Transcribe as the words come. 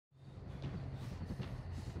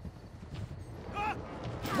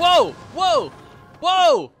Whoa! Whoa!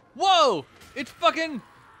 Whoa! Whoa! It's fucking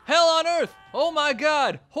hell on earth! Oh my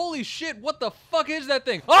god! Holy shit, what the fuck is that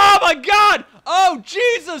thing? Oh my god! Oh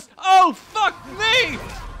Jesus! Oh fuck me!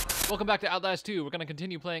 Welcome back to Outlast 2. We're gonna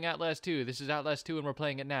continue playing Outlast 2. This is Outlast 2 and we're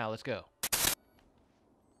playing it now. Let's go.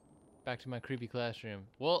 Back to my creepy classroom.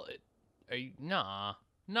 Well, are you... Nah.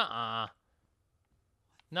 Nuh-uh.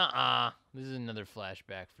 Nuh-uh. This is another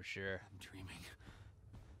flashback for sure. I'm dreaming.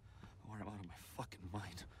 Or I'm out of my fucking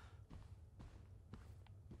mind.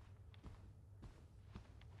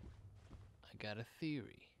 I got a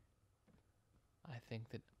theory. I think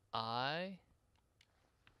that I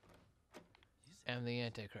am the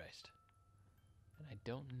Antichrist. And I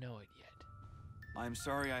don't know it yet. I'm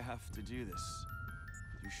sorry I have to do this.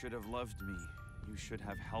 You should have loved me. You should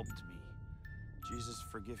have helped me. Jesus,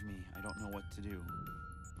 forgive me. I don't know what to do.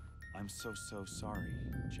 I'm so sorry,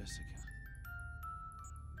 Jessica.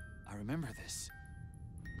 I remember this.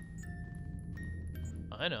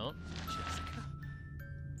 I know. Jessica.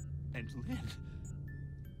 And Lynn.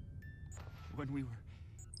 When we were...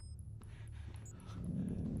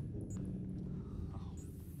 Oh,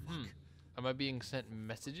 fuck. Am I being sent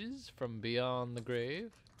messages from beyond the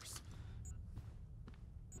grave?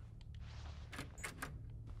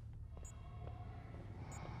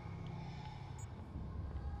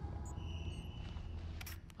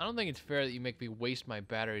 I don't think it's fair that you make me waste my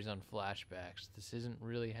batteries on flashbacks. This isn't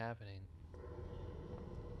really happening.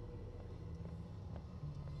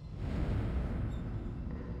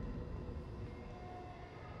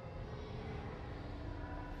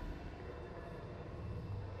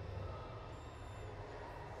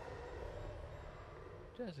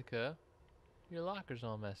 Jessica, your locker's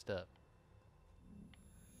all messed up.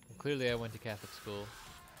 Well, clearly I went to Catholic school.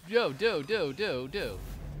 Do.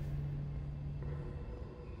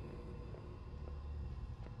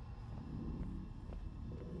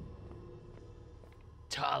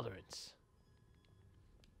 Tolerance.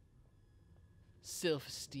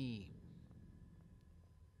 Self-esteem.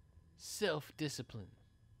 Self-discipline.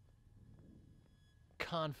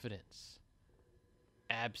 Confidence.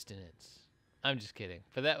 Abstinence. I'm just kidding,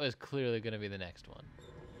 but that was clearly going to be the next one.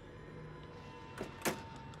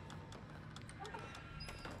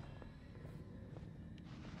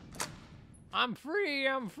 I'm free,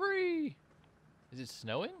 I'm free! Is it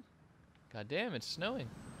snowing? God damn, it's snowing.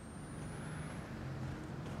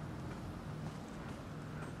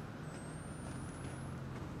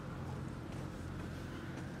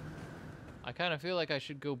 I kind of feel like I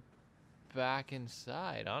should go back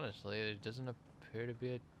inside, honestly. There doesn't appear to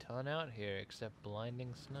be a ton out here except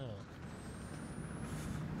blinding snow.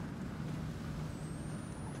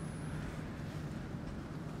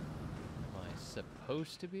 Am I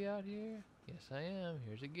supposed to be out here? Yes, I am.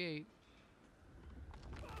 Here's a gate.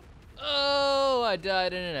 Oh, I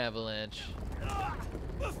died in an avalanche.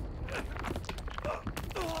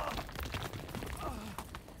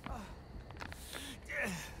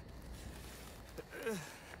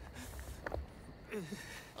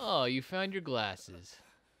 Oh, you found your glasses.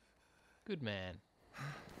 Good man.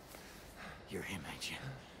 You're him, ain't you?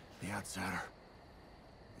 The outsider.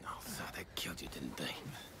 No, so they killed you, didn't they?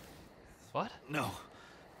 What? No.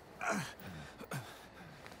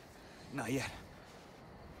 Not yet.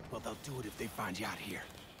 Well, they'll do it if they find you out here.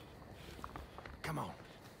 Come on.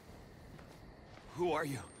 Who are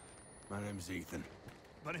you? My name's Ethan.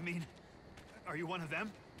 But I mean, are you one of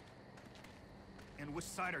them? And which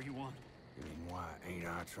side are you on? You mean, why ain't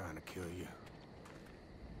I trying to kill you?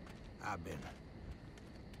 I've been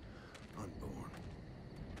unborn.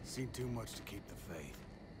 Seen too much to keep the faith.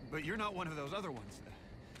 But you're not one of those other ones.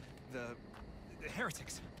 The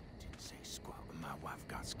heretics. Didn't say squat when my wife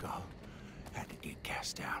got skull. Had to get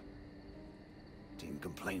cast out. Didn't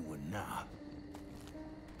complain when nah.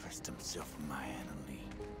 Pressed himself on my Anna Lee.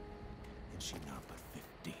 And she not but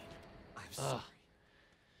 15. I'm sorry.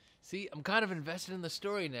 See, I'm kind of invested in the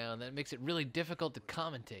story now, and that makes it really difficult to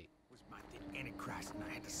commentate. Was my the Antichrist, and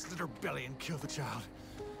I had to slit her belly and kill the child.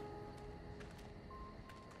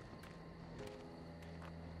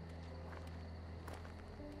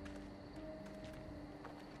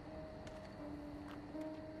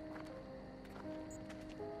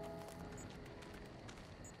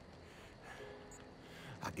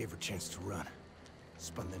 I gave her a chance to run.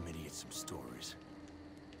 Spun them idiots some stories.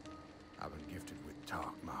 I've been gifted with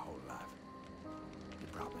talk my whole life. You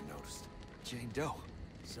probably noticed. Jane Doe.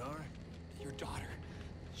 Sorry? Your daughter.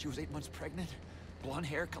 She was 8 months pregnant. Blonde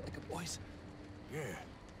hair, cut like a boy's. Yeah.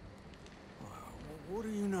 What do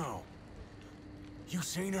you know? You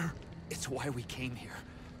seen her? It's why we came here.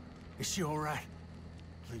 Is she all right?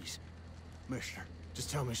 Please, Mister,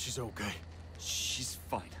 just tell me she's okay. She's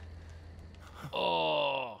fine.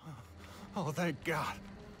 Oh. Oh, thank God.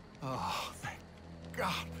 Oh, thank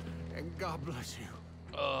God. And God bless you.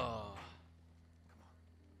 Oh.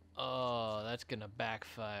 Oh, that's gonna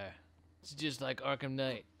backfire. It's just like Arkham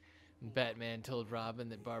Knight. Batman told Robin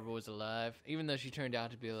that Barbara was alive, even though she turned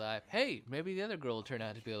out to be alive. Hey, maybe the other girl will turn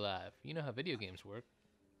out to be alive. You know how video games work.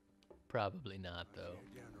 Probably not, though.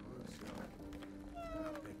 Down the road, son.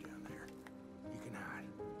 I'll bed down there. You can hide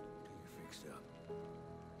till you're fixed up.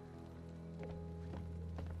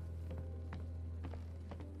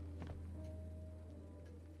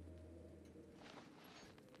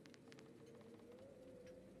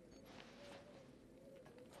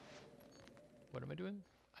 What am I doing?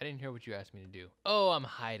 I didn't hear what you asked me to do. Oh, I'm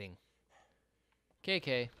hiding.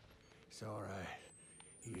 KK. It's all right.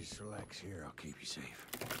 You just relax here. I'll keep you safe.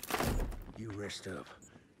 You rest up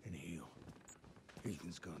and heal.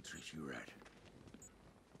 Ethan's gonna treat you right.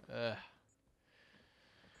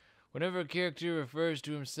 Whenever a character refers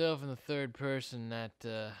to himself in the third person,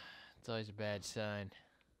 it's always a bad sign.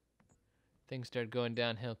 Things start going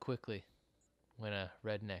downhill quickly when a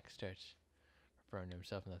redneck starts referring to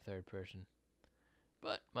himself in the third person.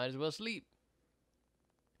 But might as well sleep.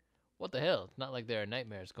 What the hell? It's not like there are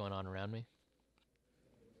nightmares going on around me.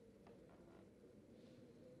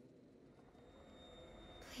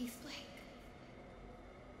 Please, Blake.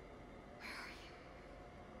 Where are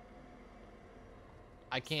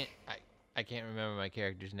you? I can't remember my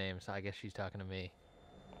character's name, so I guess she's talking to me.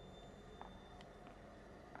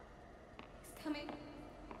 He's coming.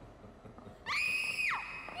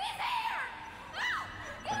 He's here!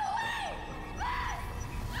 No! Get away!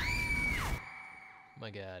 My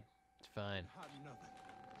God, it's fine. Hiding nothing.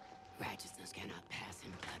 Righteousness cannot pass in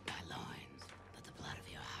blood by loins, but the blood of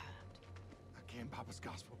your heart. I can't Papa's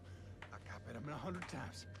gospel. I copied him 100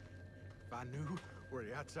 times. If I knew where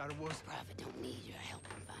the outsider was, Prophet don't need your help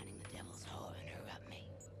in finding the devil's whore and her up me.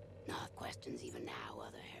 Not questions even now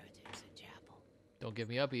other heretics at chapel. Don't give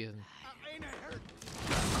me up, Ethan. I ain't a heretic.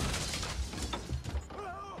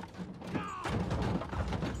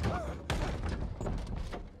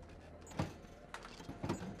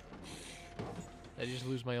 Did I just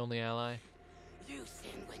lose my only ally? You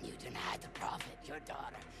sinned when you denied the prophet, your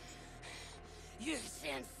daughter. You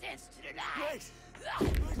sinned since to deny. Please.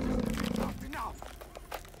 No.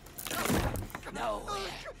 Nowhere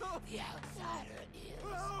the outsider is.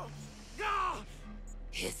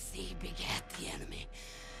 His seed begat the enemy.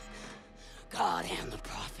 God and the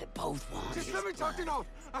prophet both want Just his let me talk to blood. you.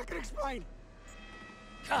 I can explain.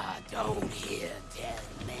 God don't hear dead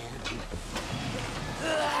men.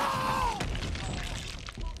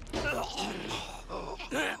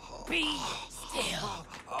 Be still.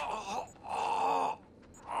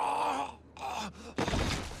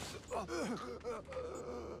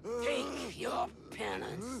 Take your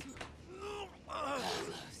penance. God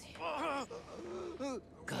loves you.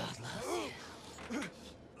 God loves you.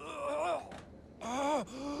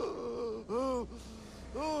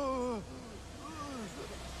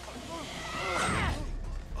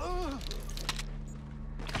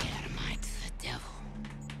 Adamite to the devil.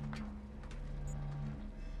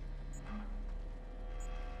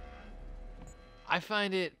 I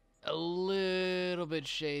find it a little bit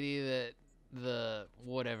shady that the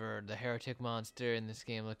heretic monster in this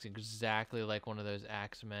game looks exactly like one of those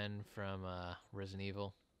Axemen from Resident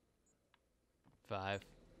Evil 5.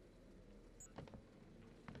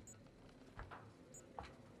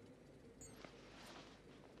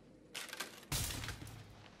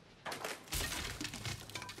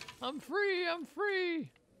 I'm free, I'm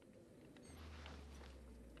free.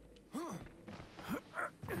 You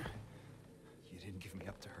didn't give me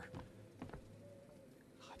up to her.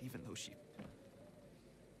 Not even though she...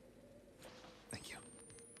 Thank you.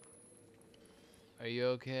 Are you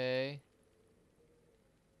okay?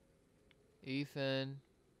 Ethan?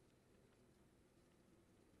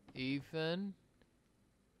 Ethan?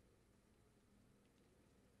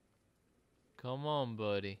 Come on,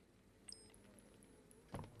 buddy.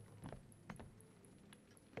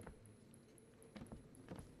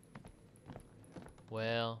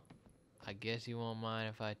 Well, I guess you won't mind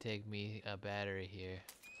if I take me a battery here.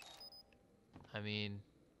 I mean,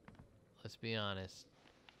 let's be honest.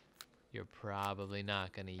 You're probably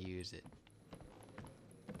not gonna use it.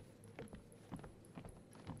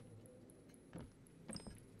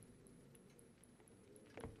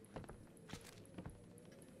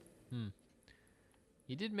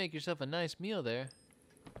 You did make yourself a nice meal there.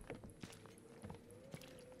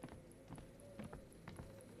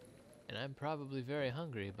 And I'm probably very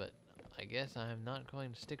hungry, but I guess I'm not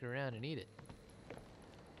going to stick around and eat it.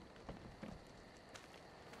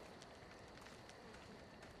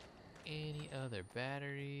 any other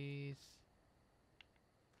batteries?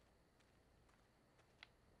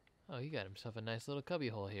 Oh, he got himself a nice little cubby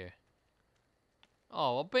hole here.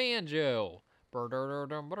 Oh, a banjo!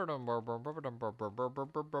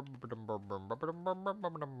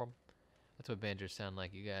 That's what banjos sound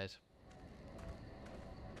like, you guys.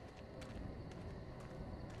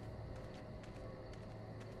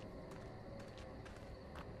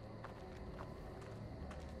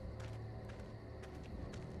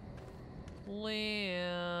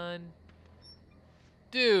 Lan.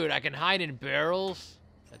 Dude, I can hide in barrels?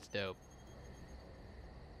 That's dope.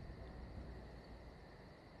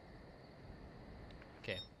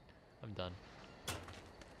 Okay, I'm done.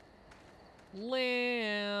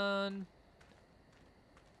 Lan.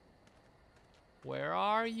 Where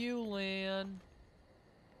are you, Lan?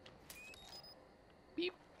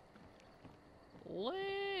 Beep.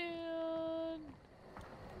 Lan.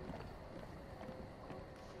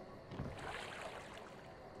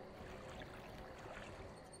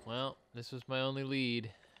 Well, this was my only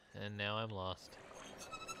lead, and now I'm lost.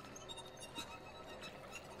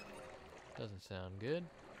 Doesn't sound good.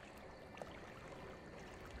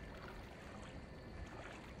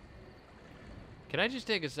 Can I just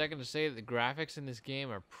take a second to say that the graphics in this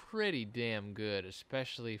game are pretty damn good,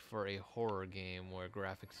 especially for a horror game where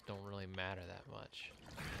graphics don't really matter that much.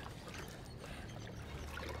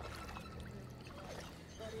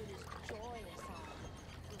 But it is joyous hour.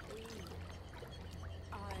 Believe.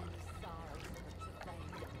 I'm sorry for the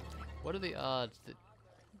flame. What are the odds that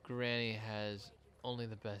Granny has only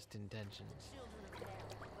the best intentions? Children of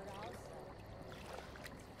hell, but also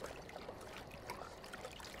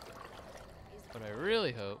What I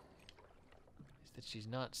really hope is that she's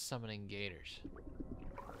not summoning gators.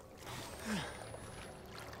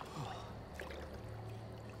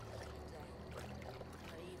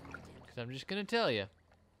 Because I'm just gonna tell you,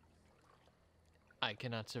 I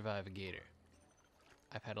cannot survive a gator.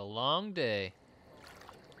 I've had a long day.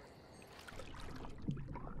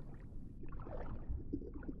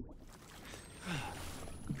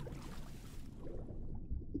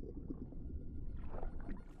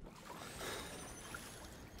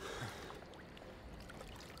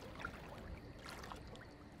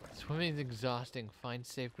 Swimming's exhausting. Find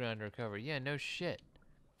safe ground to recover. Yeah, no shit.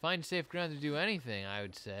 Find safe ground to do anything, I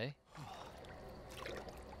would say.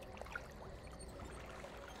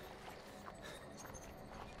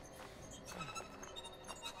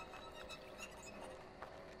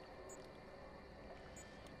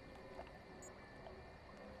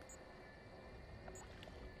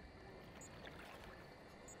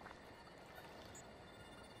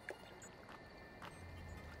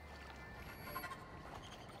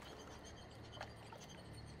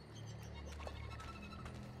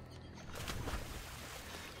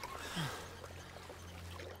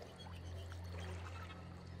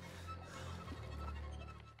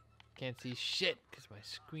 Can't see shit because my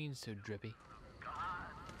screen's so drippy.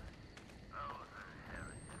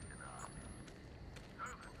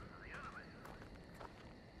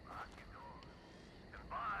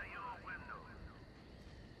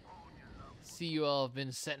 See, you all have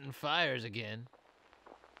been setting fires again.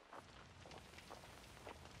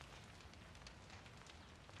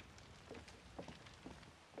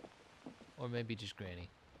 Or maybe just Granny.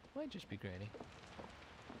 Might just be Granny.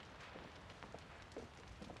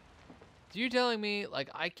 So you're telling me, like,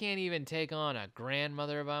 I can't even take on a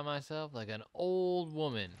grandmother by myself? Like an old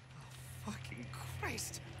woman? Fucking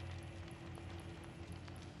Christ!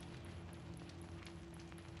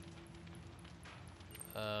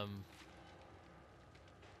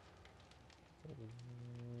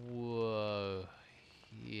 Whoa.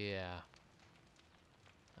 Yeah.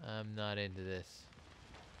 I'm not into this.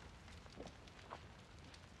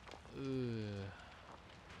 Ugh.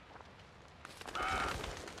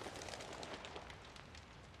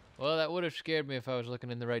 Well, that would have scared me if I was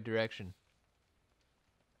looking in the right direction.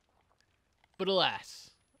 But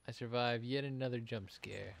alas, I survived yet another jump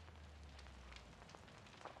scare.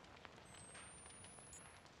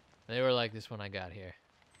 They were like this when I got here.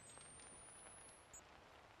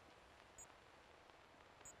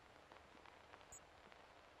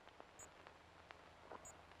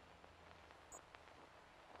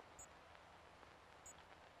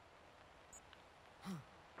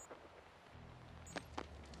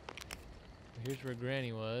 Here's where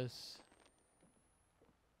Granny was.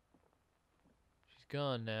 She's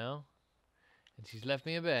gone now. And she's left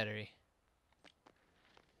me a battery.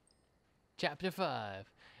 Chapter 5.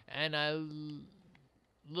 And I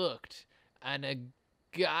looked, and a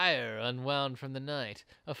gyre unwound from the night.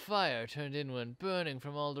 A fire turned inward, burning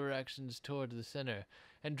from all directions toward the center,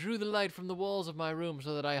 and drew the light from the walls of my room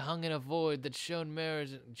so that I hung in a void that shone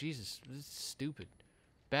mirrors. Jesus, this is stupid.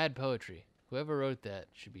 Bad poetry. Whoever wrote that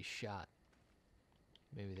should be shot.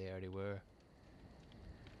 Maybe they already were.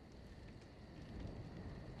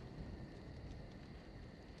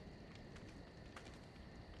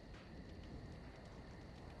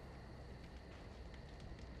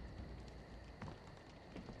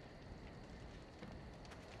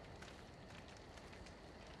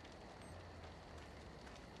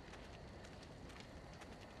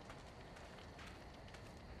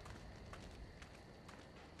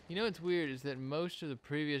 You know what's weird is that most of the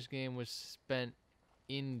previous game was spent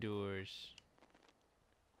indoors.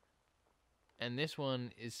 And this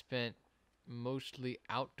one is spent mostly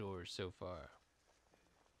outdoors so far.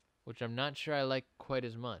 Which I'm not sure I like quite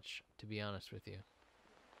as much, to be honest with you.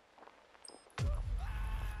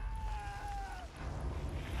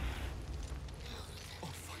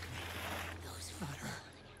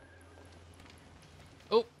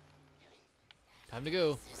 Oh! Time to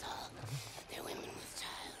go.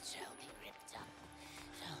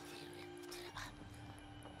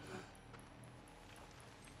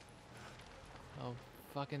 Oh,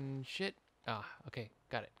 fucking shit. Ah, okay.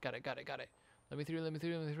 Got it. Let me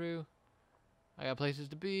through. I got places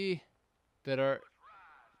to be that are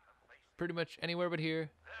pretty much anywhere but here.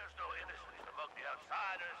 There's no innocence among the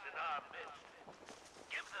outsiders in our midst.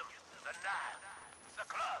 Give them the knife, the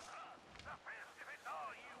club, the fist, if it's all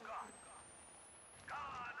you got.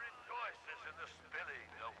 God rejoices in the spilling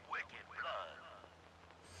of wicked blood.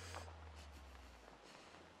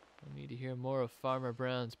 I need to hear more of Farmer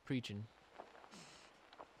Brown's preaching.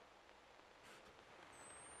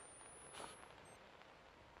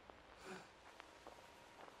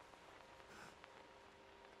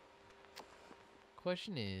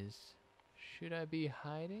 Question is, should I be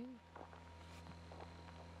hiding?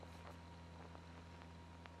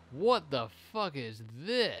 What the fuck is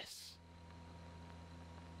this?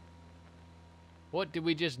 What, did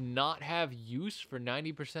we just not have use for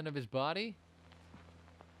 90% of his body?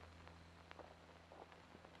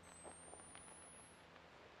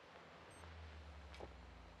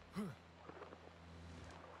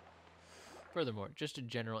 Furthermore, just a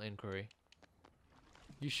general inquiry.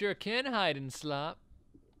 You sure can hide and slop.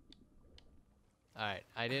 Alright,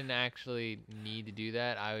 I didn't actually need to do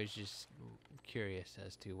that. I was just curious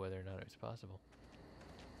as to whether or not it was possible.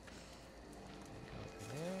 Go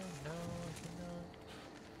over there. No, I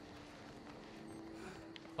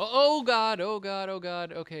cannot. Oh god, oh god, oh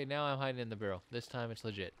god. Okay, now I'm hiding in the barrel. This time it's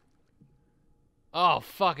legit. Oh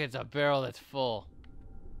fuck, it's a barrel that's full.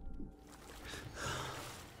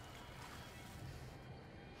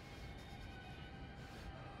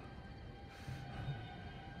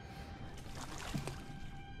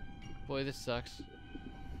 Boy, this sucks.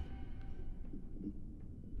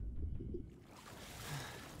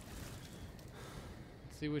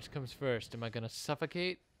 Let's see which comes first. Am I gonna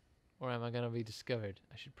suffocate or am I gonna be discovered?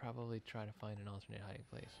 I should probably try to find an alternate hiding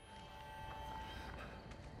place.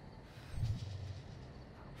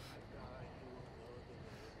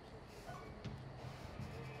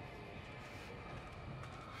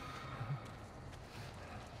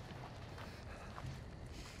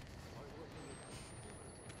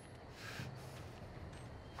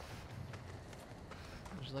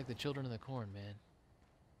 Like the children of the corn, man.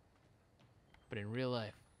 But in real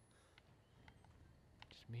life.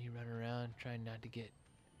 Just me running around trying not to get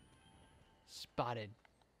spotted.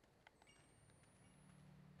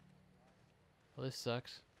 Well, this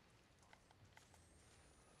sucks.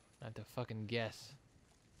 I have to fucking guess.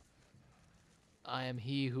 I am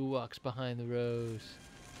he who walks behind the rose.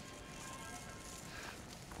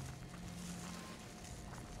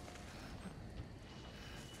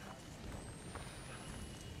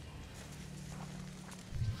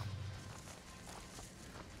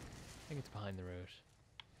 I think it's behind the rose.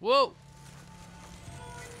 Whoa!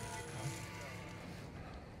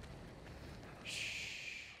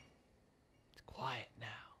 Shh. It's quiet now.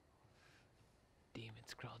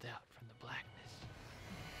 Demons crawled out from the blackness.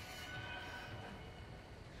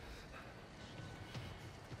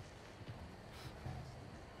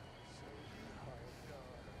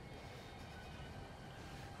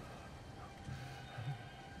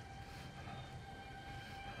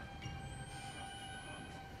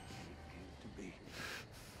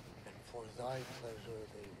 For thy pleasure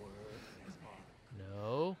they were.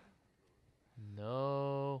 No.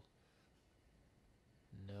 No.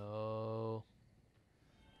 No.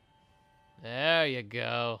 There you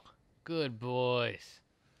go. Good boys.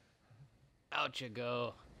 Out you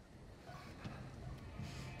go.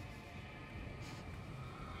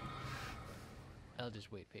 I'll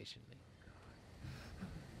just wait patiently.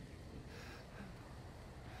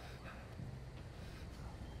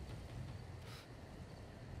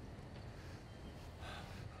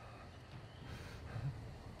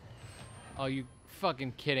 Oh, you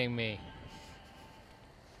fucking kidding me.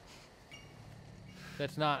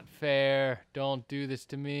 That's not fair. Don't do this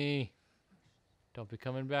to me. Don't be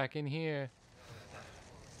coming back in here.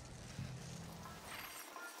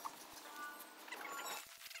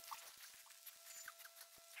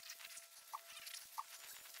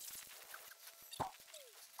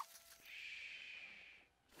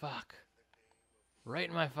 Fuck. Right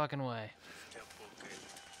in my fucking way.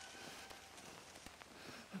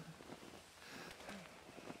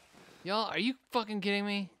 Y'all, are you fucking kidding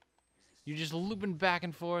me? You're just looping back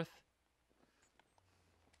and forth?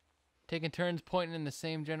 Taking turns pointing in the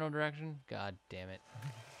same general direction? God damn it.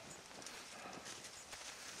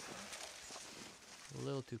 A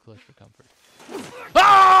little too close for comfort.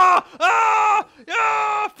 Ah! Ah!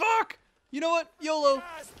 Ah! Fuck! You know what? YOLO.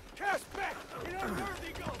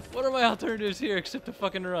 What are my alternatives here except to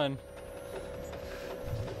fucking run?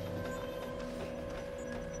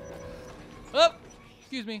 Oh!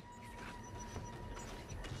 Excuse me.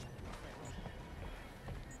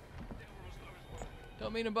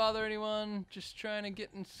 Don't mean to bother anyone. Just trying to get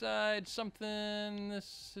inside something.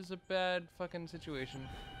 This is a bad fucking situation.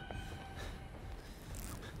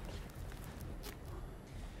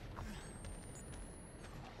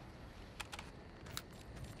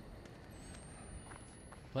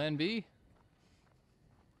 Plan B?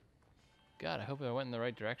 God, I hope I went in the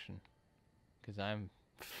right direction. Because I'm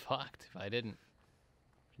fucked if I didn't.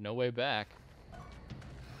 There's no way back.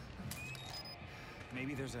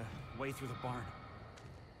 Maybe there's a way through the barn.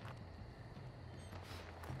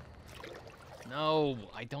 No,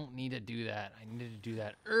 I don't need to do that. I needed to do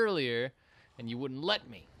that earlier, and you wouldn't let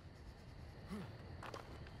me.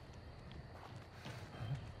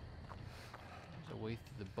 There's a way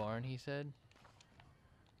through the barn, he said.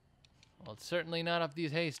 Well, it's certainly not up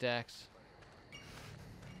these haystacks.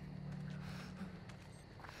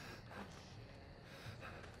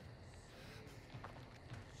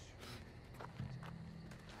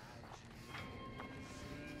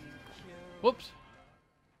 Whoops.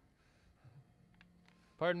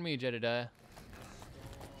 Pardon me, Jedediah.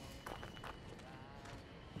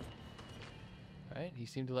 Alright, he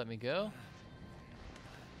seemed to let me go.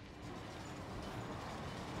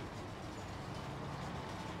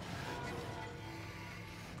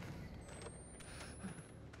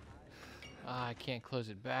 Ah, I can't close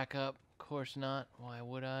it back up. Of course not. Why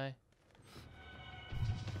would I?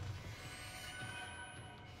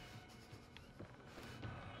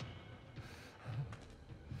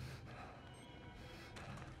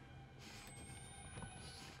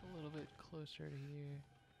 A little bit closer to here.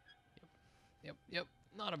 Yep.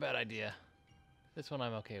 Not a bad idea. This one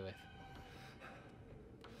I'm okay with.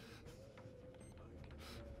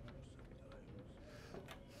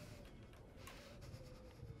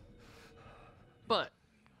 But,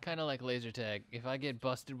 kind of like laser tag, if I get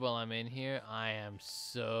busted while I'm in here, I am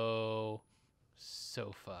so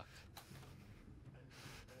fucked.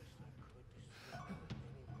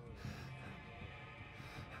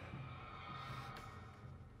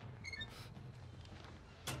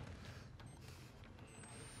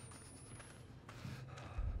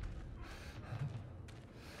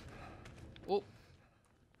 Oh.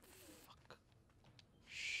 Fuck.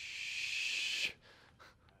 Shh. Shh.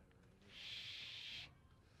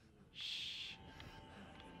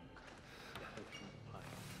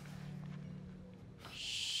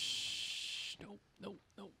 No.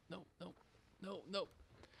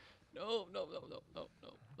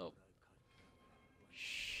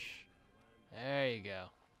 Shh. There you go.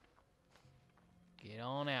 Get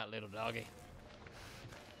on out, little doggy.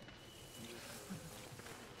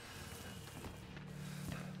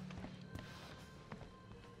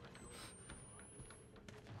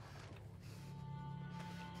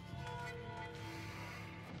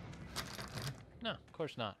 No, of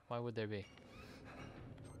course not. Why would there be?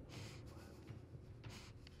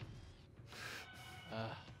 I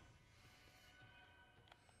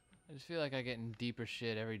just feel like I get in deeper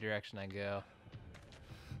shit every direction I go.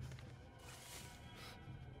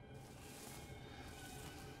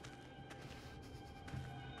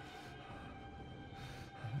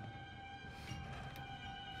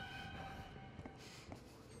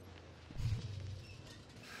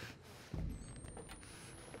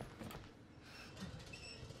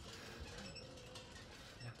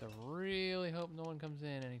 I have to really hope no one comes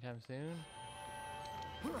in anytime soon.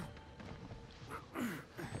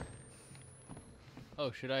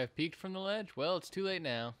 Oh, should I have peeked from the ledge? Well, it's too late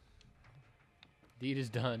now. Deed is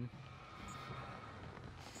done.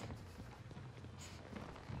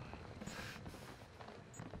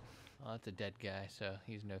 Oh, that's a dead guy, so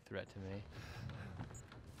he's no threat to me.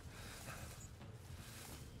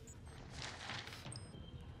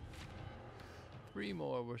 Three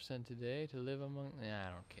more were sent today to live among... Nah,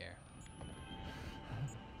 I don't care.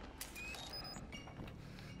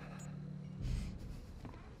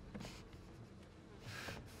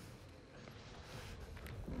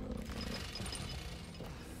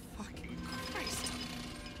 Fucking Christ.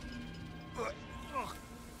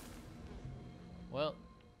 Well,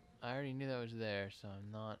 I already knew that was there, so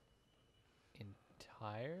I'm not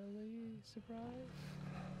entirely surprised.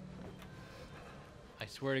 I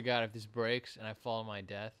swear to God, if this breaks and I fall to my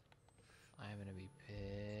death, I'm gonna be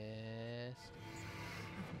pissed.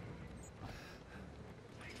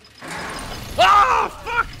 Ah,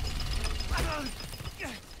 fuck!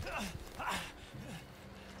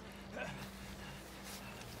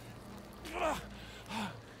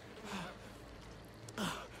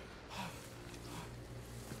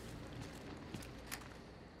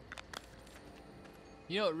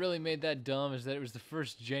 You know what really made that dumb is that it was the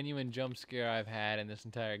first genuine jump scare I've had in this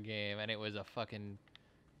entire game, and it was a fucking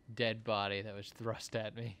dead body that was thrust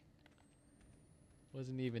at me.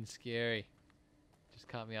 Wasn't even scary. Just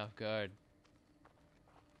caught me off guard.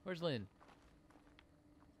 Where's Lynn?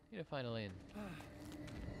 Need to find a Lynn.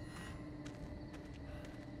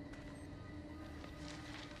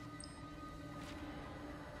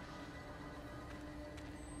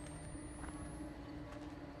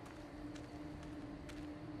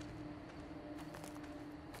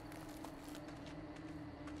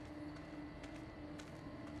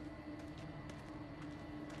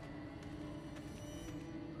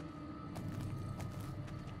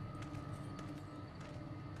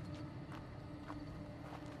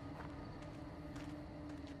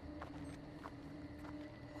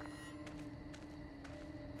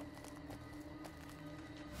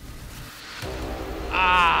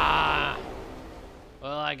 Ah!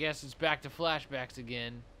 Well, I guess it's back to flashbacks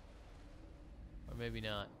again. Or maybe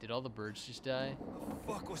not. Did all the birds just die?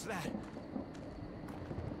 The fuck was that?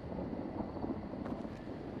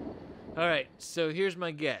 Alright, so here's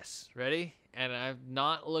my guess. Ready? And I've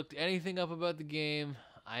not looked anything up about the game.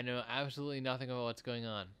 I know absolutely nothing about what's going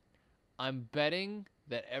on. I'm betting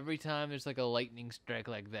that every time there's like a lightning strike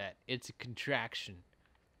like that, it's a contraction.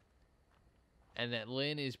 And that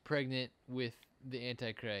Lynn is pregnant with the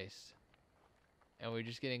Antichrist. And we're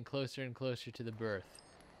just getting closer and closer to the birth.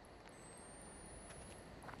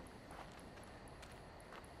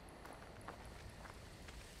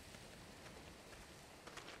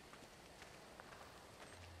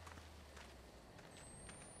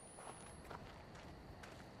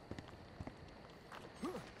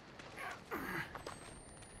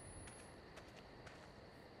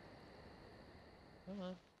 Come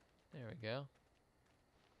on. There we go.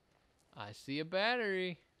 I see a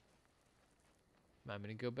battery. I'm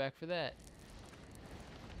gonna go back for that.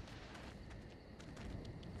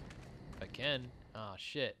 If I can. Oh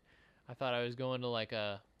shit. I thought I was going to like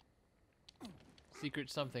a secret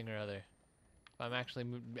something or other. If I'm actually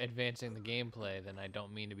advancing the gameplay, then I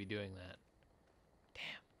don't mean to be doing that.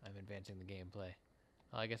 Damn, I'm advancing the gameplay.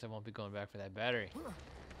 Well, I guess I won't be going back for that battery.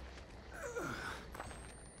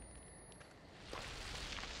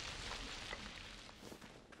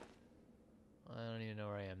 I don't even know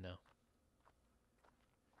where I am now.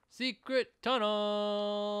 Secret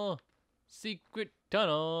tunnel! Secret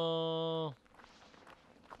tunnel!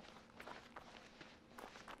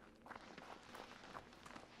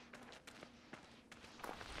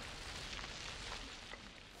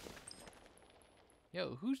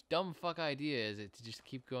 Yo, whose dumb fuck idea is it to just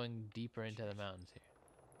keep going deeper into the mountains here?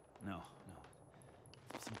 No.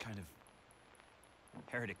 Some kind of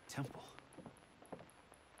heretic temple.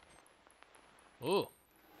 Ooh.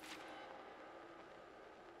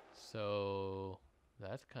 So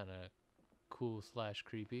that's kind of cool /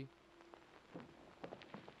 creepy.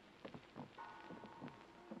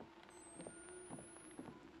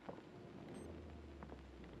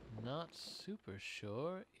 Not super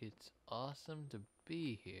sure it's awesome to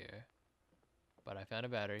be here, but I found a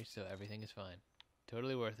battery, so everything is fine.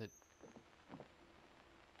 Totally worth it.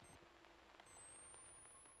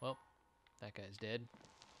 Well, that guy's dead.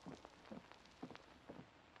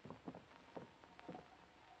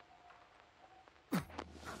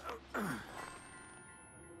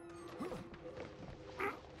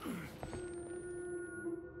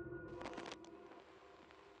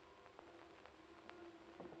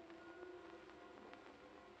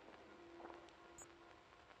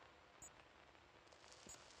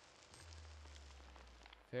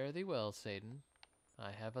 Fare thee well, Satan.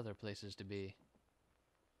 I have other places to be.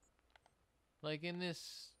 Like in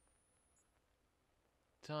this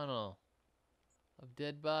tunnel of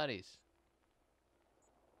dead bodies.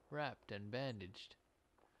 Wrapped and bandaged.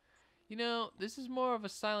 You know, this is more of a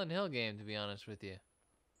Silent Hill game, to be honest with you.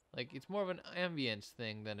 Like, it's more of an ambience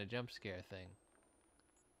thing than a jump scare thing.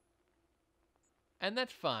 And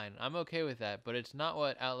that's fine. I'm okay with that, but it's not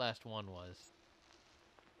what Outlast 1 was.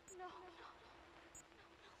 No,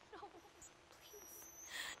 no,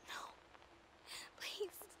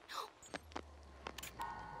 please, no.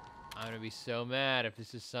 I'm gonna be so mad if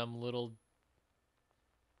this is some little...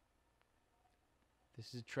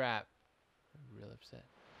 This is a trap. I'm real upset.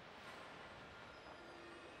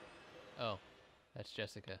 Oh, that's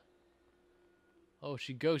Jessica. Oh,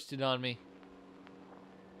 she ghosted on me.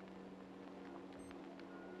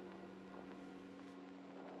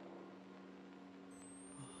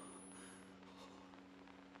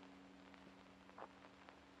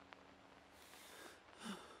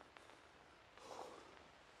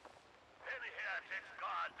 Any heretics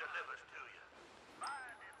God delivers to you.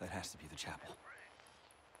 That has to be the chapel.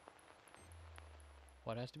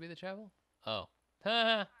 What has to be the chapel? Oh.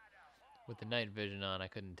 Haha. With the night vision on, I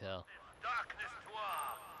couldn't tell. Darkness to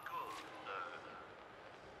our good.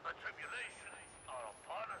 The tribulations are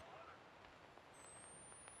upon us.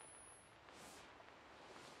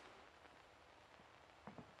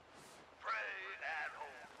 Pray and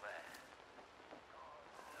hold fast.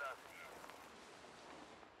 Love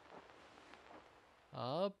you.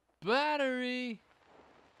 A battery!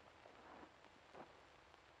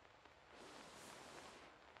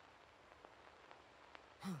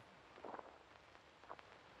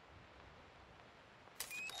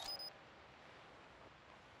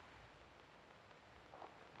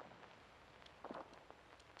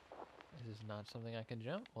 This is not something I can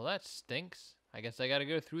jump? Well, that stinks. I guess I gotta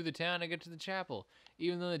go through the town to get to the chapel.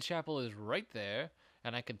 Even though the chapel is right there,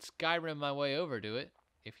 and I could Skyrim my way over to it,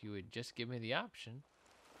 if you would just give me the option.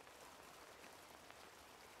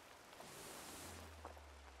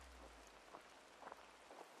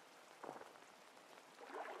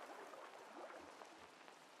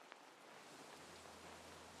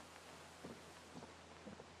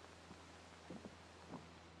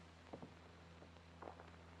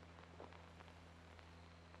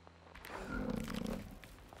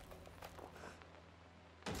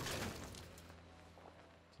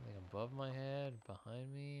 Something above my head,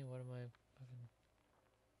 behind me? What am I fucking...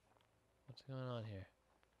 What's going on here?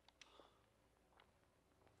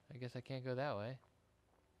 I guess I can't go that way.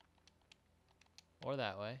 Or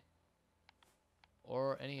that way.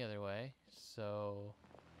 Or any other way. So...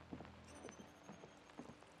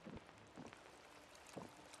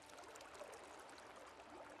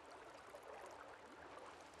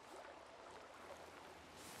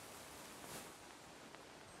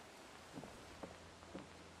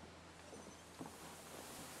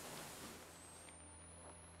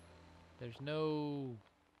 There's no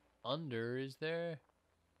under, is there?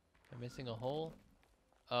 Am I missing a hole?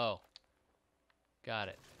 Oh. Got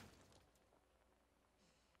it.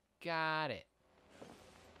 Got it.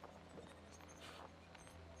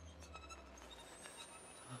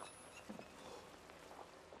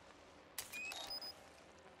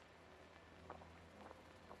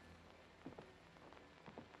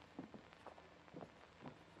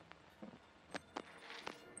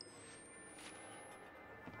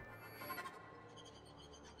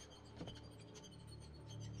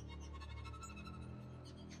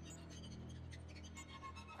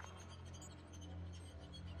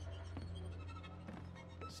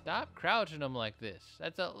 Stop crouching them like this.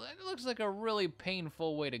 That looks like a really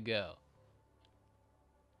painful way to go.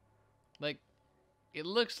 Like, it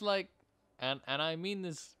looks like, and I mean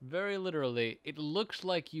this very literally, it looks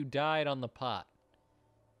like you died on the pot.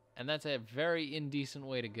 And that's a very indecent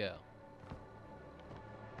way to go.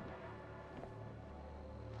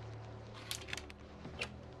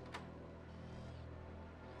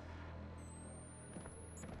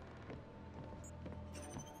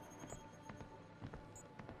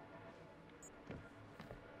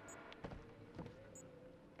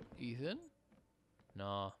 Ethan?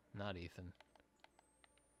 No, not Ethan.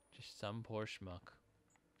 Just some poor schmuck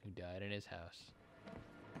who died in his house.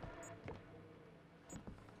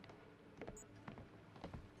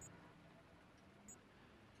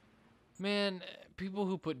 Man, people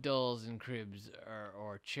who put dolls in cribs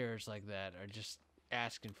or chairs like that are just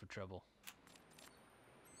asking for trouble.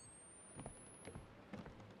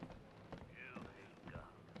 You hate God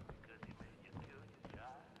because he made you kill your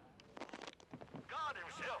child. God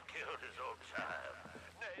himself killed his own child,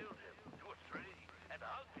 nailed him to a tree, and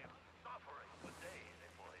hung him, suffering for days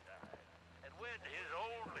before he died. And when his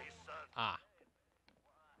only son. Ah.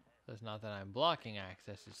 So it's not that I'm blocking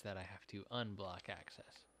access, it's that I have to unblock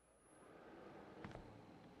access.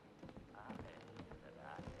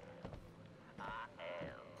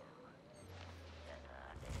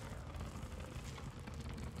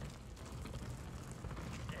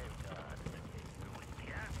 The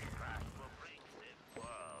Antichrist will bring this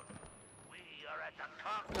world. We are at the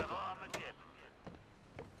cock of Armageddon.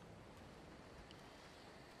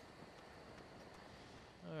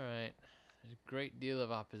 Alright. There's a great deal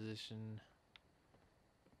of opposition.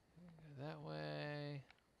 Go that way.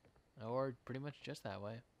 Or pretty much just that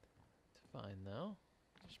way. It's fine though.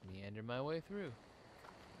 Just meander my way through.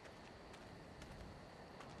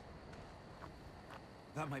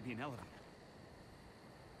 That might be an elevator.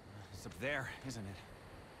 It's up there, isn't it?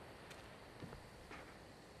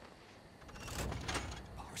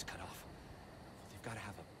 Power's cut off. They've got to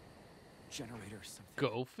have a generator or something.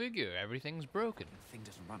 Go figure, everything's broken. The thing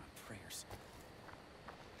doesn't run on prayers.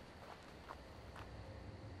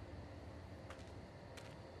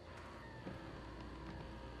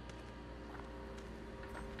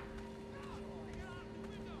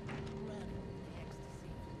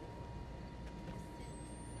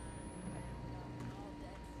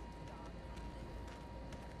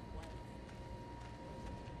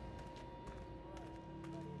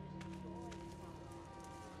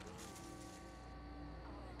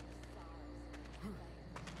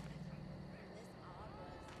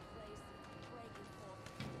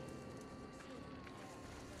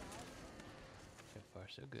 So far,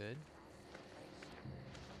 so good.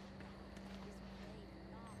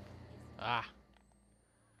 Ah!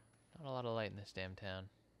 Not a lot of light in this damn town.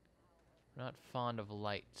 We're not fond of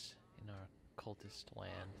lights in our cultist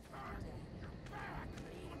land.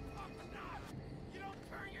 You don't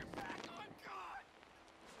turn your back on God!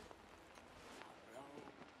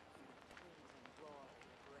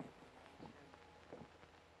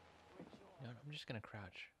 No, I'm just gonna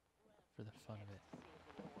crouch for the fun of it.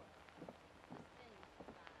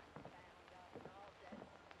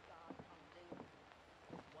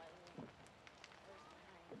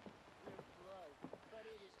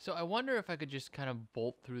 So I wonder if I could just kind of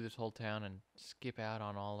bolt through this whole town and skip out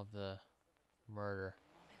on all of the murder.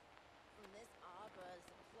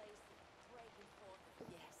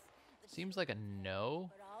 Seems like a no.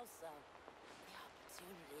 But also the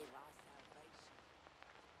opportunity of our salvation.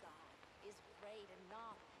 God is great, and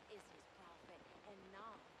not is his prophet, and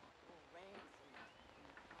not will ransom us from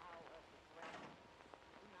the power of the ground.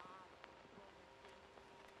 Not will redeem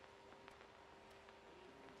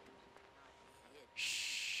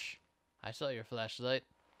Shh. I saw your flashlight.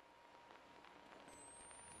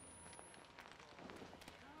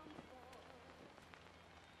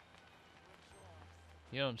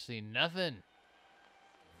 You don't see nothing.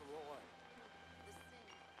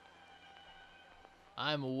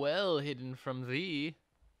 I'm well hidden from thee.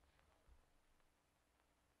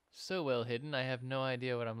 So well hidden, I have no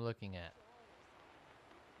idea what I'm looking at.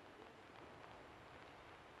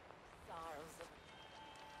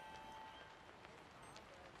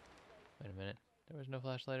 Wait a minute. There was no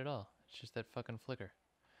flashlight at all. It's just that fucking flicker.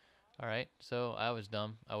 Alright, so I was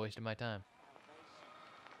dumb. I wasted my time.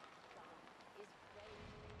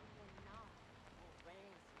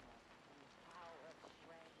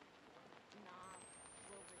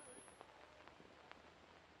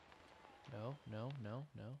 No, no, no,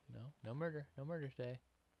 no, no. No murder. No murder today.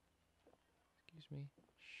 Excuse me.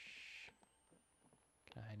 Shh.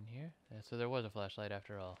 Can I hide in here? Yeah, so there was a flashlight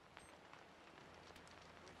after all.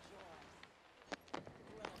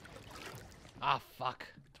 Ah, fuck.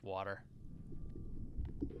 It's water.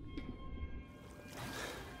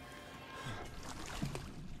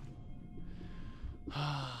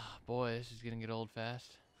 Boy, this is gonna get old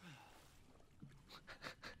fast.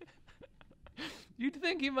 You'd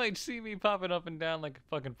think you might see me popping up and down like a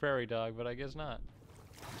fucking prairie dog, but I guess not.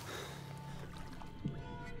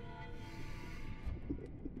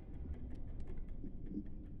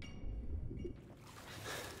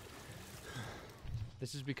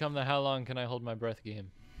 This has become the how long can I hold my breath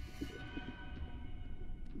game.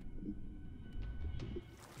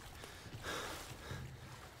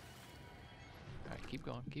 Alright, keep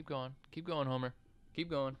going, keep going. Keep going, Homer.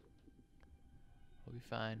 Keep going. We'll be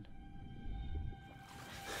fine.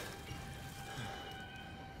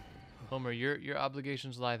 Homer, your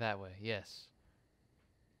obligations lie that way. Yes.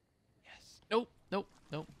 Yes. Nope, nope,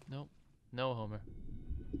 nope, nope. No, Homer.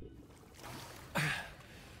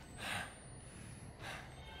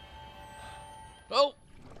 Oh!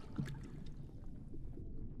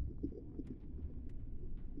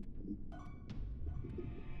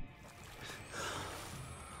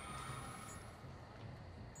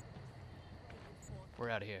 We're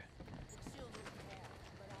out of here.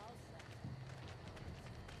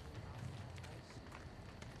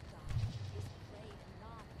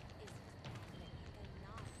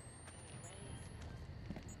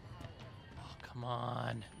 Oh, come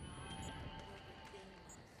on.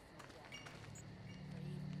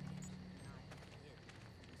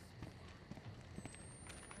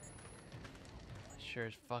 Sure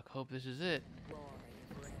as fuck hope this is it.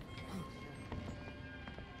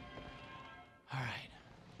 Alright.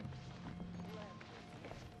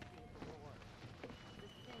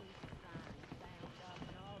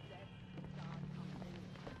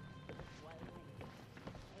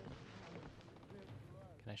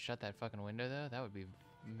 Can I shut that fucking window though? That would be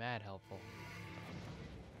mad helpful.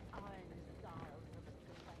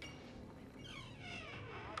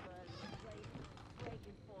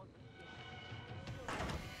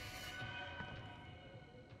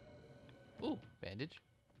 Ooh, bandage.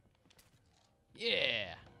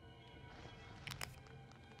 Yeah.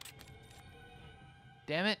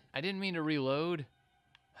 Damn it, I didn't mean to reload.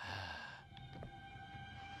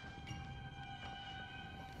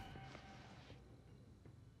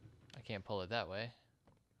 I can't pull it that way.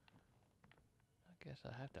 I guess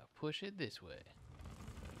I have to push it this way.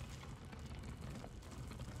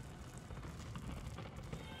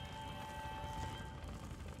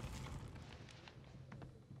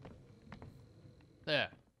 There.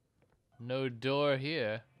 No door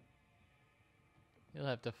here. You'll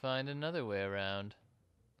have to find another way around.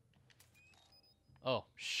 Oh,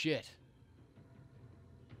 shit.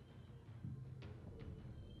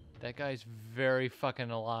 That guy's very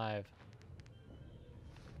fucking alive.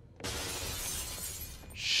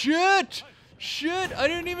 Shit! Shit! I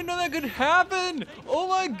didn't even know that could happen! Oh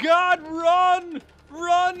my god, run!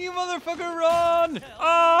 Run, you motherfucker, run!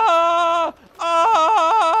 Ah!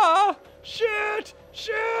 Ah! Shit!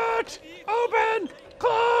 Shit! Open!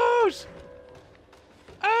 Close!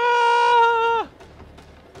 Ah!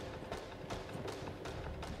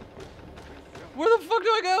 Where the fuck do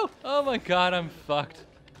I go? Oh my god, I'm fucked.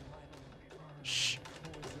 Shh.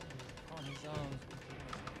 On his own.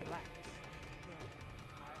 Relax.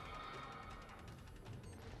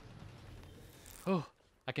 Oh,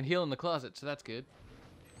 I can heal in the closet, so that's good.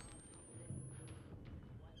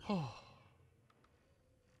 Oh.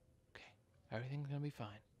 Okay, everything's gonna be fine.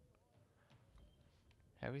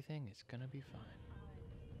 Everything is gonna be fine.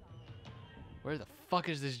 Where the fuck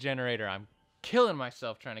is this generator? I'm killing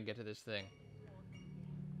myself trying to get to this thing.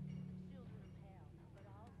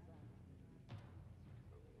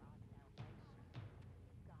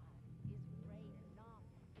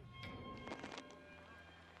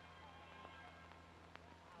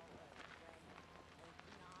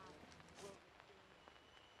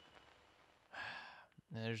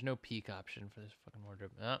 There's no peek option for this fucking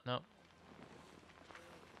wardrobe. No, no.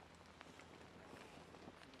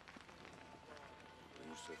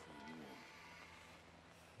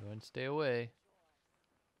 Everyone stay away.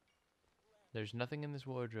 There's nothing in this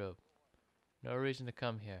wardrobe. No reason to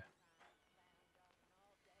come here.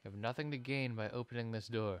 You have nothing to gain by opening this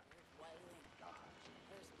door.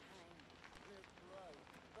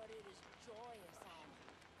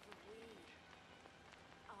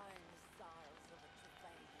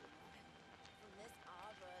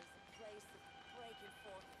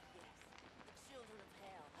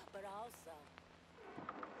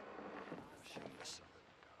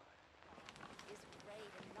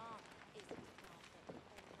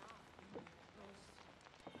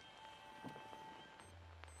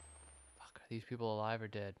 These people alive or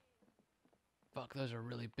dead? Fuck, those are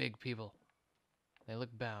really big people. They look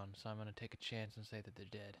bound, so I'm gonna take a chance and say that they're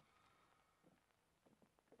dead.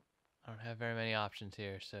 I don't have very many options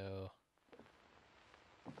here, so...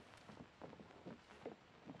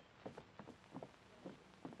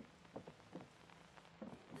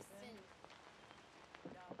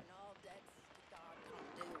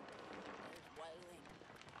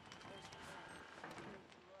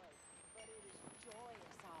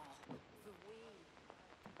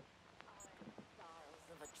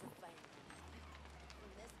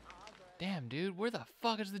 Damn, dude, where the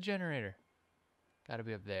fuck is the generator? Gotta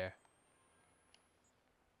be up there.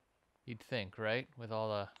 You'd think, right? With all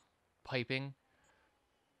the piping.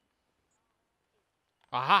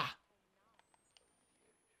 Aha!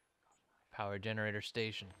 Power generator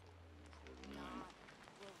station.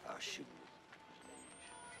 Oh, shoot.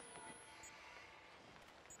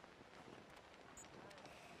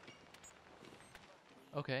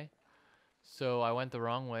 Okay. So I went the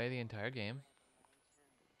wrong way the entire game.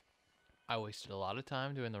 I wasted a lot of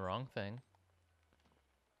time doing the wrong thing.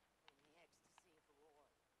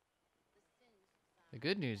 The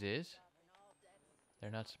good news is, They're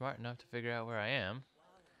not smart enough to figure out where I am.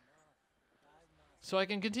 So I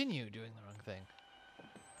can continue doing the wrong thing.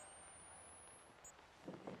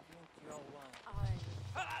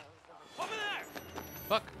 Over there!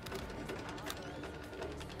 Fuck.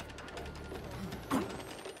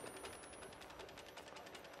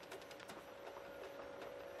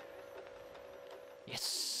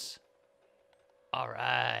 Yes. All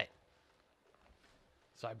right.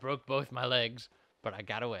 So I broke both my legs, but I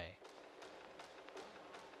got away.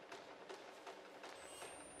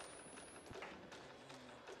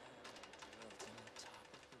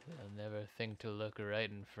 They'll never think to look right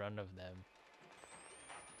in front of them.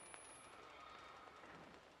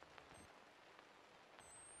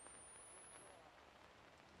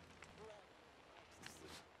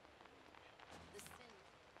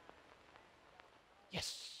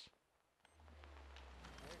 Yes.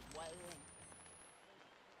 There's wailing.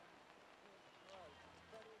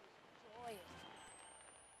 But it is joyous.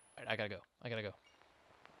 All right, I gotta go. I gotta go.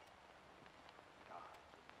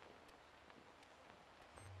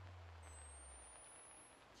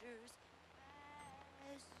 Just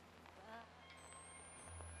pass by.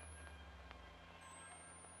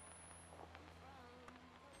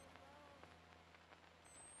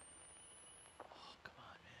 Oh, come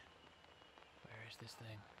on, man. Where is this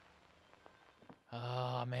thing?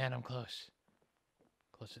 Oh, man, I'm close.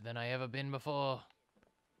 Closer than I ever been before.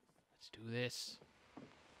 Let's do this.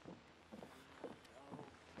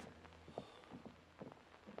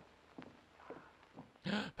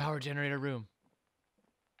 Power generator room.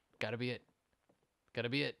 Gotta be it. Gotta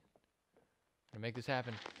be it. Gonna make this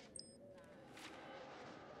happen.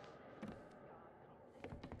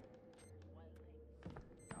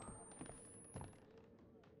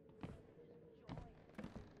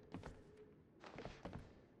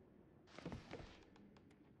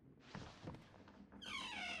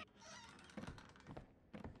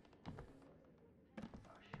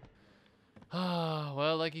 Ah,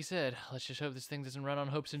 well, like he said, let's just hope this thing doesn't run on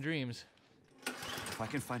hopes and dreams. If I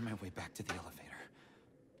can find my way back to the elevator.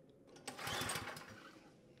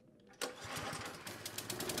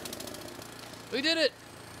 We did it!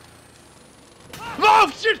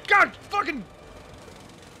 Oh, shit! God, fucking...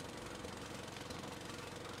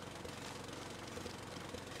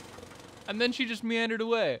 And then she just meandered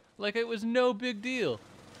away, like it was no big deal.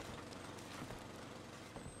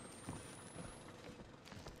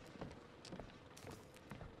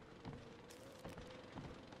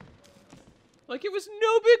 Like it was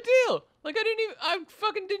no big deal. Like I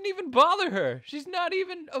fucking didn't even bother her. She's not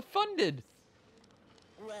even offended.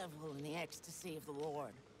 Revel in the ecstasy of the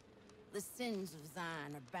Lord. The sins of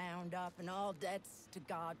thine are bound up, and all debts to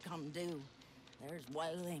God come due. There's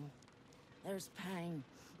wailing, there's pain,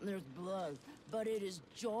 and there's blood, but it is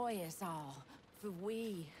joyous all, for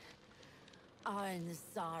we are in the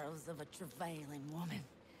sorrows of a travailing woman.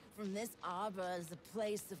 From this arbor is the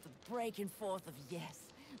place of the breaking forth of yes,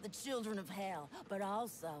 the children of hell, but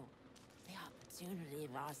also the opportunity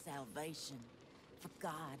of our salvation. For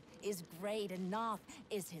God is great, and Noth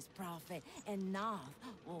is his prophet, and Noth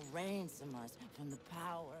will ransom us from the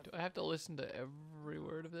power of... Do I have to listen to every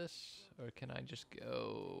word of this, or can I just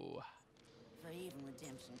go? For even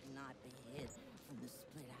redemption cannot be hid from the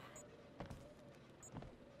split eye.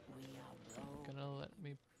 We are robed Gonna let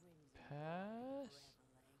me in pass? revelation.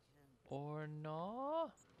 Or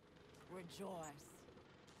no? Rejoice.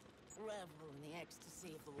 Revel in the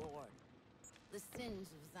ecstasy of the Lord. The sins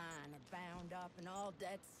of thine are bound up, and all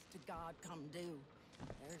debts to God come due.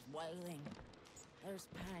 There's wailing, there's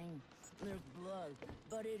pain, and there's blood,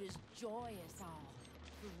 but it is joyous all,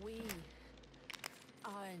 for we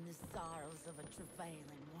are in the sorrows of a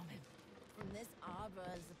travailing woman. From this arbor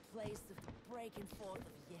is the place of the breaking forth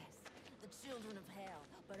of yes, the children of hell,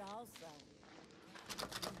 but also the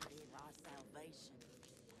opportunity of our salvation.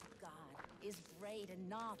 God is great, and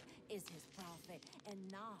Noth is his prophet, and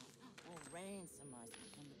Noth will ransom us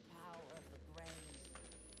from the power of the grave.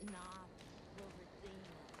 Noth will redeem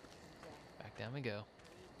us from death. Back down we go.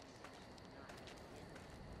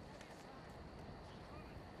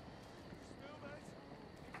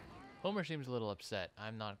 Homer seems a little upset.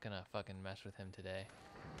 I'm not gonna fucking mess with him today.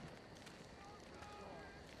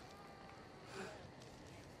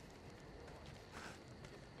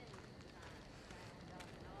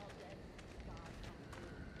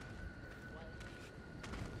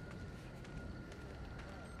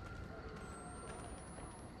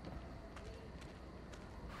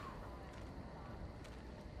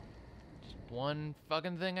 Just one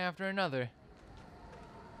fucking thing after another.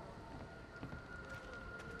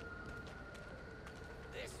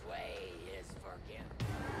 This way is forgiven.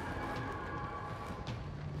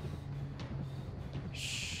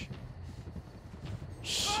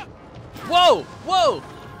 Whoa! Whoa!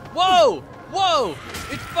 Whoa! Whoa!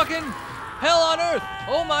 It's fucking hell on earth!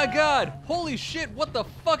 Oh my god! Holy shit, what the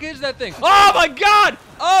fuck is that thing? Oh my god!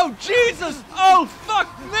 Oh Jesus! Oh fuck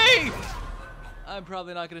me! I'm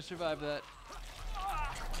probably not gonna survive that.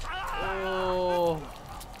 Oh.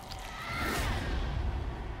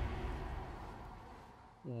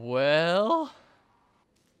 Well.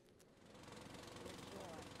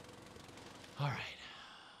 Alright.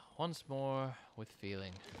 Once more with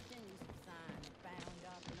feeling.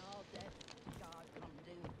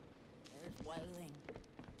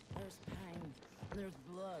 There's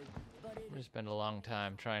blood, but I'm gonna spend a long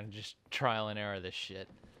time trying to just trial and error this shit.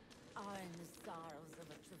 are in the sorrows of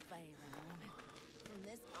a travailing woman. From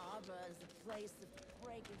this arbor is a place of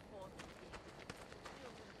breaking forth.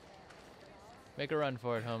 Make a run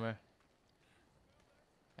for it, Homer.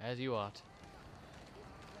 As you ought.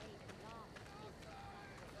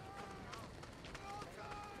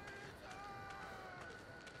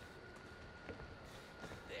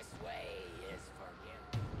 This way is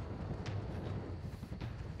forgiven.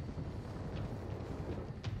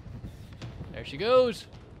 There she goes.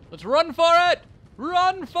 Let's run for it!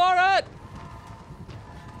 Run for it!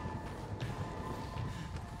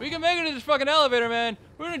 We can make it to this fucking elevator, man.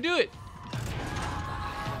 We're gonna do it.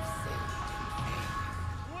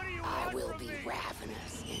 I will be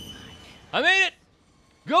ravenous in my I made it!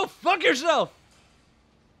 Go fuck yourself!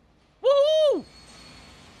 Woohoo!